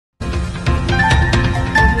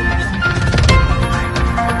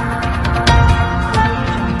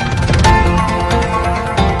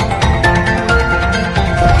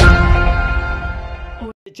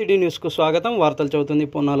HD న్యూస్కు స్వాగతం. వార్తలు చదువుతుంది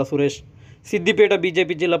పొన్నాల సురేష్. సిద్దిపేట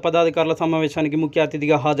బీజేపీ జిల్లా పదాధికారుల సమావేశానికి ముఖ్య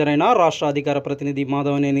అతిథిగా హాజరైన రాష్ట్ర అధికార ప్రతినిధి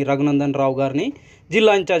మాధవనేని రఘునందన్ రావు గారిని,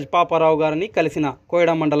 జిల్లా ఇన్ఛార్జ్ పాపారావు గారిని కలిసిన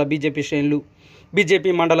కోయడా మండల బీజేపీ శ్రేణులు.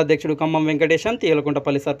 బీజేపీ మండల అధ్యక్షుడు ఖమ్మం వెంకటేశం,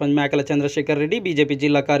 తీగలకుంటపల్లి సర్పంచ్ మేకల చంద్రశేఖర్ రెడ్డి, బీజేపీ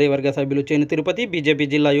జిల్లా కార్యవర్గ సభ్యులు చేను తిరుపతి, బీజేపీ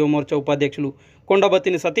జిల్లా యువమోర్చా ఉపాధ్యక్షులు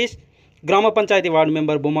కొండబత్తిని సతీష్, గ్రామ panchayat ward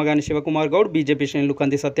member Bommagani Shivakumar Goud, BJP శ్రేణులు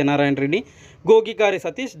కంది సత్యనారాయణ రెడ్డి, గోగికారి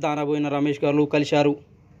సతీష్, దానబోయిన రమేష్ గారు కలిశారు.